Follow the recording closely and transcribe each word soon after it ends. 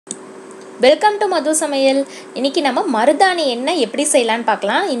Welcome to மது சமையல். இன்னைக்கு நம்ம மருதாணி எண்ணெய் எப்படி செய்யலான்னு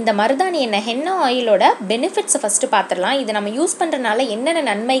பார்க்கலாம். இந்த மருதாணி எண்ணெய் ஹென்னா ஆயிலோட பெனிஃபிட்ஸை ஃபஸ்ட்டு பார்த்துடலாம். இதை நம்ம யூஸ் பண்ணுறதுனால என்னென்ன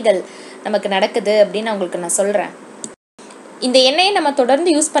நன்மைகள் நமக்கு நடக்குது அப்படின்னு உங்களுக்கு நான் சொல்கிறேன். இந்த எண்ணெயை நம்ம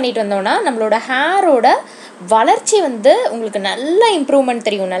தொடர்ந்து யூஸ் பண்ணிட்டு வந்தோம்னா நம்மளோட ஹேரோட வளர்ச்சி உங்களுக்கு நல்ல இம்ப்ரூவ்மெண்ட்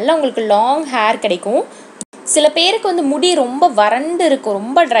தெரியும். நல்லா உங்களுக்கு லாங் ஹேர் கிடைக்கும். சில பேருக்கு முடி ரொம்ப வறண்டு இருக்கும்,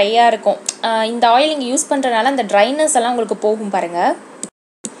 ரொம்ப ட்ரையாக இருக்கும். இந்த ஆயில் நீங்கள் யூஸ் பண்ணுறதுனால அந்த ட்ரைனஸ் எல்லாம் உங்களுக்கு போகும் பாருங்கள்.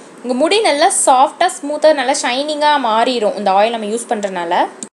 உங்கள் முடி நல்லா சாஃப்டாக ஸ்மூத்தாக நல்லா ஷைனிங்காக மாறிடும் இந்த ஆயில் நம்ம யூஸ் பண்ணுறதுனால.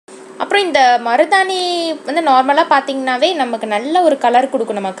 அப்புறம் இந்த மருதாணி நார்மலாக பார்த்திங்கனாவே நமக்கு நல்ல ஒரு கலர்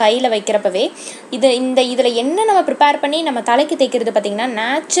கொடுக்கும் நம்ம கையில் வைக்கிறப்பவே. இதில் என்ன நம்ம ப்ரிப்பேர் பண்ணி நம்ம தலைக்கு தேய்க்கிறது பார்த்திங்கன்னா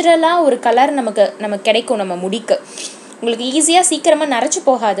நேச்சுரலாக ஒரு கலர் நமக்கு கிடைக்கும் நம்ம முடிக்கு. உங்களுக்கு ஈஸியாக சீக்கிரமாக நரைச்சி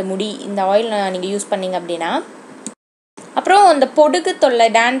போகாது முடி இந்த ஆயில் நீங்கள் யூஸ் பண்ணிங்க அப்படின்னா. அப்புறம் இந்த பொடுகு தொல்லை,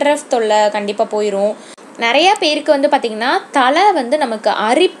 டேண்ட்ரஃப் தொல்லை கண்டிப்பாக போயிடும். நிறையா பேருக்கு பார்த்திங்கன்னா தலை நமக்கு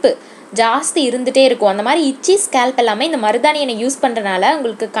அரிப்பு ஜாஸ்தி இருந்துகிட்டே இருக்கும். அந்த மாதிரி இச்சி ஸ்கேல்ப் எல்லாமே இந்த மருதாணி எண்ணெய் யூஸ் பண்ணுறதுனால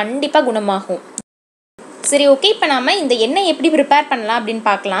உங்களுக்கு கண்டிப்பாக குணமாகும். சரி, ஓகே. இப்போ நாம் இந்த எண்ணெய் எப்படி ப்ரிப்பேர் பண்ணலாம் அப்படின்னு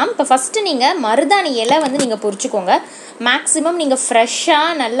பார்க்கலாம். இப்போ ஃபஸ்ட்டு நீங்கள் மருதாணி இலை நீங்கள் பொரிச்சுக்கோங்க. மேக்ஸிமம் நீங்கள்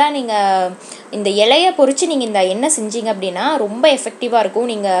ஃப்ரெஷ்ஷாக நல்லா நீங்கள் இந்த இலையை பொரித்து நீங்கள் இந்த எண்ணெய் செஞ்சீங்க அப்படின்னா ரொம்ப எஃபெக்டிவாக இருக்கும்.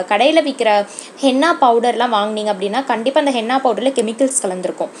 நீங்கள் கடையில் விற்கிற ஹென்னா பவுடர்லாம் வாங்கினீங்க அப்படின்னா கண்டிப்பாக அந்த ஹென்னா பவுடரில் கெமிக்கல்ஸ்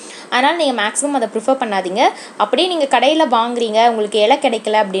கலந்துருக்கும். அதனால் நீங்கள் மேக்ஸிமம் அதை ப்ரிஃபர் பண்ணாதீங்க. அப்படியே நீங்கள் கடையில் வாங்குறீங்க, உங்களுக்கு இலை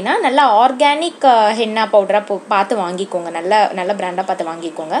கிடைக்கல அப்படின்னா நல்லா ஆர்கானிக் ஹென்னா பவுடராக பார்த்து வாங்கிக்கோங்க. நல்ல பிராண்டாக பார்த்து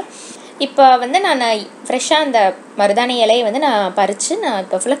வாங்கிக்கோங்க. இப்போ நான் ஃப்ரெஷ்ஷாக அந்த மருதாணி இலையை நான் பறித்து நான்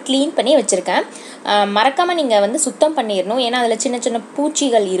இப்போ ஃபுல்லாக க்ளீன் பண்ணி வச்சுருக்கேன். மறக்காமல் நீங்கள் சுத்தம் பண்ணிடணும், ஏன்னா அதில் சின்ன சின்ன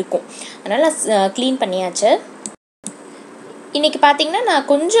பூச்சிகள் இருக்கும். அதனால் க்ளீன் பண்ணியாச்சு. இன்றைக்கி பார்த்திங்கன்னா நான்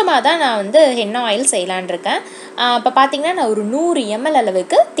கொஞ்சமாக தான் நான் ஹென்னா ஆயில் செய்யலான் இருக்கேன். இப்போ பார்த்திங்கன்னா நான் ஒரு 100 ml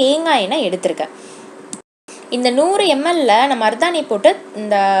அளவுக்கு தேங்காய் எண்ணெய் எடுத்திருக்கேன். இந்த 100 mlல நான் மருதாணி போட்டு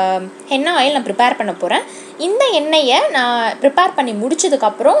இந்த ஹென்னா ஆயில் நான் ப்ரிப்பேர் பண்ண போகிறேன். இந்த எண்ணெயை நான் ப்ரிப்பேர் பண்ணி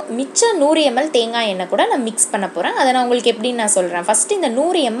முடிச்சதுக்கப்புறம் மிச்சம் 100 ml தேங்காய் எண்ணெய் கூட நான் மிக்ஸ் பண்ண போகிறேன். அதை நான் உங்களுக்கு எப்படின்னு நான் சொல்கிறேன். ஃபஸ்ட்டு இந்த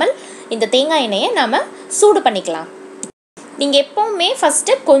 100 ml இந்த தேங்காய் எண்ணெயை நாம் சூடு பண்ணிக்கலாம். நீங்கள் எப்போவுமே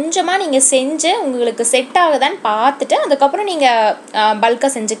ஃபஸ்ட்டு கொஞ்சமாக நீங்கள் செஞ்சு உங்களுக்கு செட் ஆகுதான்னு பார்த்துட்டு அதுக்கப்புறம் நீங்கள் பல்காக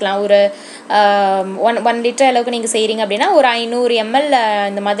செஞ்சுக்கலாம். ஒரு 1 லிட்டர் அளவுக்கு நீங்கள் செய்கிறீங்க அப்படின்னா ஒரு 500 ml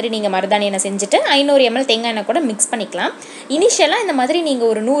இந்த மாதிரி நீங்கள் மருதாணி எண்ணெய் செஞ்சுட்டு 500 ml தேங்காய் எண்ணெய் கூட மிக்ஸ் பண்ணிக்கலாம். இனிஷியலாக இந்த மாதிரி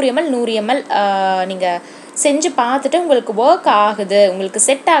நீங்கள் ஒரு 100 ml நீங்கள் செஞ்சு பார்த்துட்டு உங்களுக்கு ஒர்க் ஆகுது, உங்களுக்கு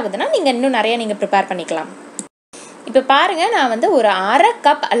செட் ஆகுதுன்னா நீங்கள் இன்னும் நிறையா நீங்கள் ப்ரிப்பேர் பண்ணிக்கலாம். இப்போ பாருங்கள், நான் ஒரு 1/2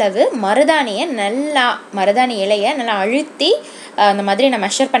 கப் அளவு மருதாணி இலையை நல்லா அழுத்தி அந்த மாதிரி நான்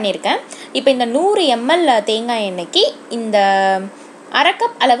மெஷர் பண்ணியிருக்கேன். இப்போ இந்த 100 ml தேங்காய் எண்ணெய்க்கு இந்த 1/2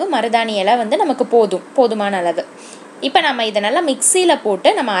 கப் அளவு மருதாணி இலை நமக்கு போதுமான அளவு. இப்போ நம்ம இதை நல்லா மிக்சியில்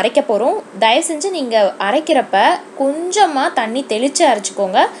போட்டு நம்ம அரைக்க போகிறோம். தயவு செஞ்சு நீங்கள் அரைக்கிறப்ப கொஞ்சமாக தண்ணி தெளித்து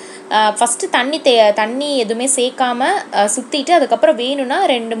அரைச்சிக்கோங்க. ஃபஸ்ட்டு தண்ணி எதுவுமே சேர்க்காமல் சுற்றிட்டு அதுக்கப்புறம் வேணும்னா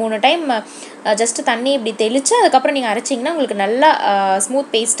 2-3 டைம் ஜஸ்ட்டு தண்ணி இப்படி தெளித்து அதுக்கப்புறம் நீங்கள் அரைச்சிங்கன்னா உங்களுக்கு நல்லா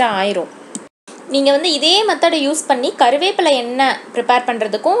ஸ்மூத் பேஸ்ட்டாக ஆயிரும். நீங்கள் இதே மெத்தடை யூஸ் பண்ணி கருவேப்பிலை எண்ணெய் ப்ரிப்பேர்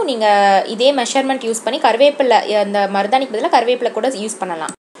பண்ணுறதுக்கும் நீங்கள் இதே மெஷர்மெண்ட் யூஸ் பண்ணி கருவேப்பிலை அந்த மருதாணிக்கு பதிலாக கருவேப்பிலை கூட யூஸ்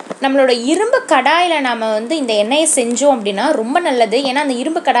பண்ணலாம். நம்மளோட இரும்பு கடாயில் நாம் இந்த எண்ணெயை செஞ்சோம் அப்படின்னா ரொம்ப நல்லது. ஏன்னா அந்த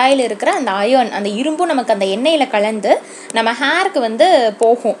இரும்பு கடாயில் இருக்கிற அந்த அயர்ன், அந்த இரும்பும் நமக்கு அந்த எண்ணெயில் கலந்து நம்ம ஹேருக்கு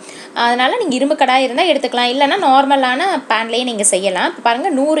போகும். அதனால் நீங்கள் இரும்பு கடாய் இருந்தால் எடுத்துக்கலாம், இல்லைனா நார்மலான பேன்லேயே நீங்கள் செய்யலாம். இப்போ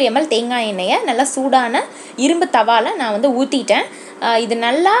பாருங்கள், 100 ml தேங்காய் எண்ணெயை நல்லா சூடான இரும்பு தவாவில் நான் ஊற்றிட்டேன். இது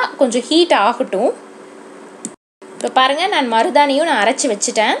நல்லா கொஞ்சம் ஹீட் ஆகட்டும். இப்போ பாருங்கள், நான் மருதாணியும் நான் அரைச்சி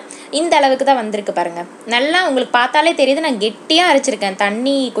வச்சுட்டேன். இந்த அளவுக்கு தான் வந்திருக்கு பாருங்கள். நல்லா உங்களுக்கு பார்த்தாலே தெரியுது, நான் கெட்டியாக அரைச்சிருக்கேன்.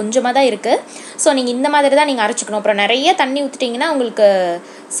 தண்ணி கொஞ்சமாக தான் இருக்குது. ஸோ நீங்கள் இந்த மாதிரி தான் நீங்கள் அரைச்சிக்கணும். அப்புறம் நிறைய தண்ணி ஊற்றிட்டிங்கன்னா உங்களுக்கு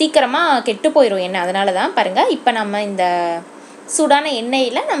சீக்கிரமாக கெட்டு போயிடும் எண்ணெய். அதனால தான் பாருங்கள், இப்போ நம்ம இந்த சூடான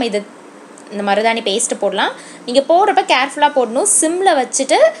எண்ணெயில் நம்ம இந்த மருதாணி பேஸ்ட்டு போடலாம். நீங்கள் போடுறப்ப கேர்ஃபுல்லாக போடணும். சிம்மில்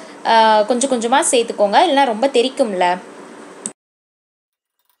வச்சுட்டு கொஞ்சம் கொஞ்சமாக சேர்த்துக்கோங்க, இல்லைனா ரொம்ப தெறிக்கும்ல.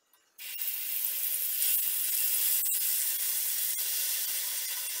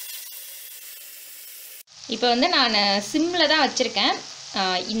 இப்போ நான் சிம்மில் தான் வச்சுருக்கேன்.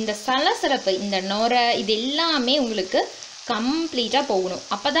 இந்த சலசலப்பு, இந்த நொரை, இது எல்லாமே உங்களுக்கு கம்ப்ளீட்டாக போகணும்.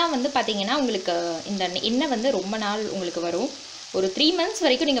 அப்போ தான் பார்த்திங்கன்னா உங்களுக்கு இந்த எண்ணெய் ரொம்ப நாள் உங்களுக்கு வரும். ஒரு 3 months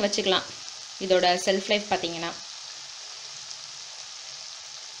வரைக்கும் நீங்கள் வச்சுக்கலாம். இதோட செல்ஃப் லைஃப் பார்த்திங்கன்னா.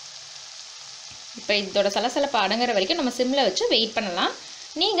 இப்போ இதோட சலசலப்பு அடங்குற வரைக்கும் நம்ம சிம்மில் வச்சு வெயிட் பண்ணலாம்.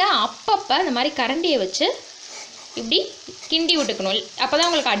 நீங்கள் அப்பப்போ இந்த மாதிரி கரண்டியை வச்சு இப்படி கிண்டி விட்டுக்கணும். அப்போ தான்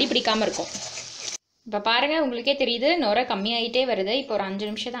உங்களுக்கு அடி பிடிக்காமல் இருக்கும். இப்போ பாருங்கள், உங்களுக்கே தெரியுது நுரை கம்மியாகிட்டே வருது. இப்போ ஒரு 5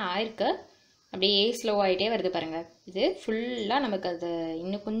 நிமிஷம் தான் ஆயிருக்கு. அப்படியே ஸ்லோ ஆகிட்டே வருது பாருங்கள். இது ஃபுல்லாக நமக்கு அது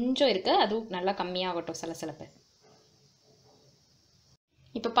இன்னும் கொஞ்சம் இருக்குது, அதுவும் நல்லா கம்மியாகட்டும் சலசலப்பு.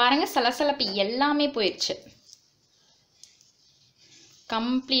 இப்போ பாருங்கள் சலசலப்பு எல்லாமே போயிடுச்சு,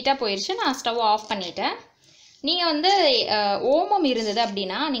 கம்ப்ளீட்டாக போயிடுச்சு. நான் ஸ்டவ் ஆஃப் பண்ணிட்டேன். நீங்கள் வந்து ஓமம் இருந்தது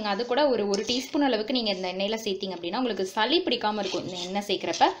அப்படின்னா நீங்கள் அது கூட ஒரு டீஸ்பூன் அளவுக்கு நீங்கள் இந்த எண்ணெயில் சேர்த்திங்க அப்படின்னா உங்களுக்கு சளி பிடிக்காமல் இருக்கும். இந்த எண்ணெய்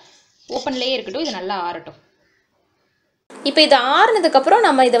சேர்க்குறப்ப ஓப்பன்லேயே இருக்கட்டும், இது நல்லா ஆறட்டும். இப்போ இது ஆறுனதுக்கப்புறம்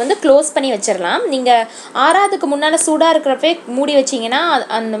நம்ம இதை வந்து க்ளோஸ் பண்ணி வச்சிடலாம். நீங்கள் ஆறாவதுக்கு முன்னால் சூடாக இருக்கிறப்பே மூடி வச்சிங்கன்னா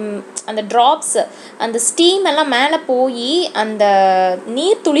அந்த அந்த ட்ராப்ஸ் அந்த ஸ்டீம் எல்லாம் மேலே போய் அந்த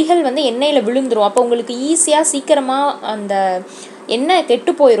நீர் துளிகள் வந்து எண்ணெயில் விழுந்துடும். அப்போ உங்களுக்கு ஈஸியாக சீக்கிரமாக அந்த எண்ணெய்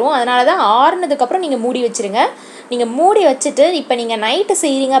கெட்டு போயிடும். அதனால தான் ஆறுனதுக்கப்புறம் நீங்கள் மூடி வச்சுருங்க. நீங்கள் மூடி வச்சுட்டு இப்போ நீங்கள் நைட்டு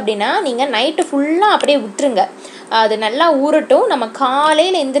செய்கிறீங்க அப்படின்னா நீங்கள் நைட்டு ஃபுல்லாக அப்படியே விட்டுருங்க. அது நல்லா ஊறட்டும். நம்ம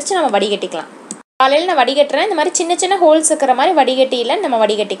காலையில் எந்திரிச்சு நம்ம வடிகட்டிக்கலாம். காலையில் நான் வடிகட்டுறேன். இந்த மாதிரி சின்ன சின்ன ஹோல்ஸ் இருக்கிற மாதிரி வடிகட்டியில் நம்ம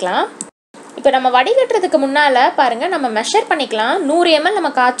வடிகட்டிக்கலாம். இப்போ நம்ம வடிகட்டுறதுக்கு முன்னால் பாருங்கள், நம்ம மெஷர் பண்ணிக்கலாம். 100 ml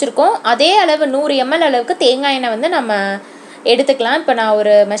நம்ம காய்ச்சிருக்கோம். அதே அளவு 100 ml அளவுக்கு தேங்காய் எண்ணெய் வந்து நம்ம எடுத்துக்கலாம். இப்போ நான்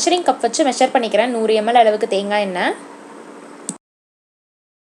ஒரு மெஷரிங் கப் வச்சு மெஷர் பண்ணிக்கிறேன். 100 ml அளவுக்கு தேங்காய் எண்ணெய்.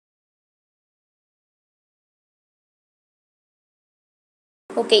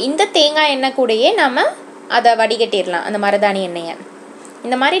 ஓகே, இந்த தேங்காய் எண்ணெய் கூடயே நம்ம அதை வடிகட்டிடலாம், அந்த மருதாணி எண்ணெயை.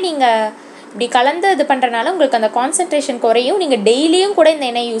 இந்த மாதிரி நீங்கள் இப்படி கலந்து இது பண்ணுறனால உங்களுக்கு அந்த கான்சன்ட்ரேஷன் குறையும். நீங்கள் டெய்லியும் கூட இந்த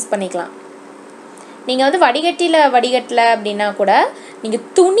எண்ணெயை யூஸ் பண்ணிக்கலாம். நீங்கள் வந்து வடிகட்டலை அப்படின்னா கூட நீங்கள்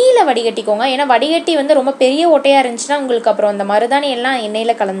துணியில் வடிகட்டிக்கோங்க. ஏன்னா வடிகட்டி வந்து ரொம்ப பெரிய ஓட்டையாக இருந்துச்சுன்னா உங்களுக்கு அப்புறம் அந்த மருதாணி எல்லாம்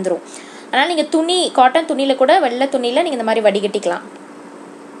எண்ணெயில் கலந்துரும். அதனால் நீங்கள் துணி, காட்டன் துணியில் கூட, வெள்ளை துணியில் நீங்கள் இந்த மாதிரி வடிகட்டிக்கலாம்.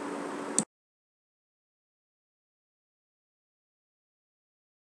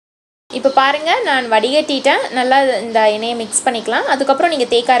 இப்போ பாருங்கள், நான் வடிகட்டிட்டேன். நல்லா இந்த எண்ணெயை மிக்ஸ் பண்ணிக்கலாம். அதுக்கப்புறம் நீங்கள்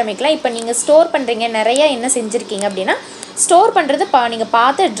தேய்க்க ஆரம்பிக்கலாம். இப்போ நீங்கள் ஸ்டோர் பண்ணுறீங்க, நிறையா எண்ணெய் செஞ்சுருக்கீங்க அப்படின்னா ஸ்டோர் பண்ணுறது நீங்கள்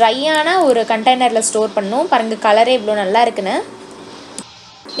பார்த்து ட்ரையான ஒரு கண்டெய்னரில் ஸ்டோர் பண்ணணும். பாருங்கள் கலரே இவ்வளோ நல்லா இருக்குன்னு.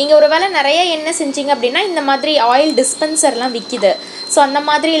 நீங்கள் ஒரு வேளை நிறைய எண்ணெய் செஞ்சீங்க அப்படின்னா இந்த மாதிரி ஆயில் டிஸ்பென்சர்லாம் விற்கிது. ஸோ அந்த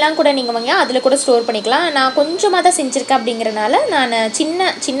மாதிரிலாம் கூட நீங்கள் வாங்க, அதில் கூட ஸ்டோர் பண்ணிக்கலாம். நான் கொஞ்சமாக தான் செஞ்சுருக்கேன் அப்படிங்கிறனால நான்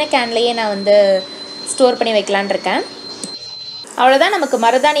சின்ன கேன்லேயே நான் வந்து ஸ்டோர் பண்ணி வைக்கலான் இருக்கேன். அவ்வளோதான், நமக்கு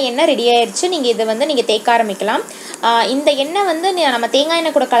மருதாணி எண்ணெய் ரெடி ஆயிடுச்சு. நீங்கள் இதை வந்து நீங்கள் தேய்க்க ஆரம்பிக்கலாம். இந்த எண்ணெய் வந்து நம்ம தேங்காய்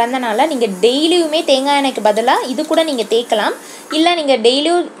எண்ணெய் கூட கலந்தனால நீங்கள் டெய்லியுமே தேங்காய் எண்ணெய்க்கு பதிலாக இது கூட நீங்கள் தேய்க்கலாம். இல்லை நீங்கள்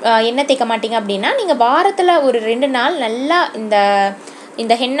டெய்லியும் எண்ணெய் தேய்க்க மாட்டீங்க அப்படின்னா நீங்கள் வாரத்தில் ஒரு 2 நாள் நல்லா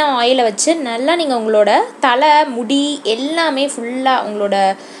இந்த ஹென்னா ஆயிலை வச்சு நல்லா நீங்கள் உங்களோட தலை, முடி எல்லாமே ஃபுல்லாக, உங்களோட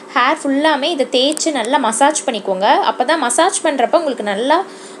ஹேர் ஃபுல்லாமே இதை தேய்ச்சி நல்லா மசாஜ் பண்ணிக்கோங்க. அப்போ தான் மசாஜ் பண்ணுறப்ப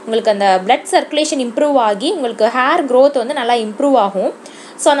உங்களுக்கு அந்த பிளட் சர்க்குலேஷன் இம்ப்ரூவ் ஆகி உங்களுக்கு ஹேர் க்ரோத் வந்து நல்லா இம்ப்ரூவ் ஆகும்.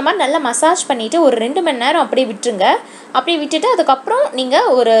 ஸோ அந்த மாதிரி நல்லா மசாஜ் பண்ணிவிட்டு ஒரு 2 மணி நேரம் அப்படியே விட்டுருங்க. அப்படியே விட்டுட்டு அதுக்கப்புறம் நீங்கள்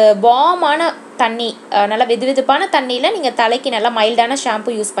ஒரு வார்மான தண்ணி, நல்லா வெதுவெதுப்பான தண்ணியில் நீங்கள் தலைக்கு நல்லா மைல்டான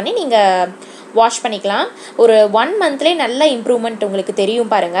ஷாம்பு யூஸ் பண்ணி நீங்கள் வாஷ் பண்ணிக்கலாம். ஒரு 1 மந்த்லேயே நல்ல இம்ப்ரூவ்மெண்ட் உங்களுக்கு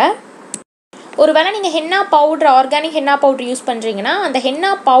தெரியும் பாருங்கள். ஒரு வேளை நீங்கள் henna powder, organic henna powder use பண்ணுறீங்கன்னா அந்த ஹென்னா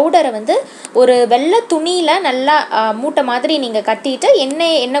பவுடரை வந்து ஒரு வெள்ளை துணியில் நல்லா மூட்டை மாதிரி நீங்கள் கட்டிட்டு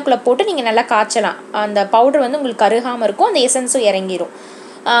எண்ணெய்க்குள்ளே போட்டு நீங்கள் நல்லா காய்ச்சலாம். அந்த பவுடர் வந்து உங்களுக்கு கருகாமல் இருக்கும், அந்த எசன்ஸும் இறங்கிடும்.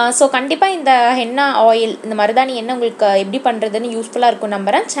 ஸோ கண்டிப்பாக இந்த ஹென்னா ஆயில், இந்த மருதாணி எண்ணெய் உங்களுக்கு எப்படி பண்ணுறதுன்னு யூஸ்ஃபுல்லாக இருக்கும்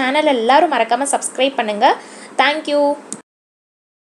நம்புகிறேன். சேனலை எல்லோரும் மறக்காமல் சப்ஸ்கிரைப் பண்ணுங்கள். தேங்க்யூ.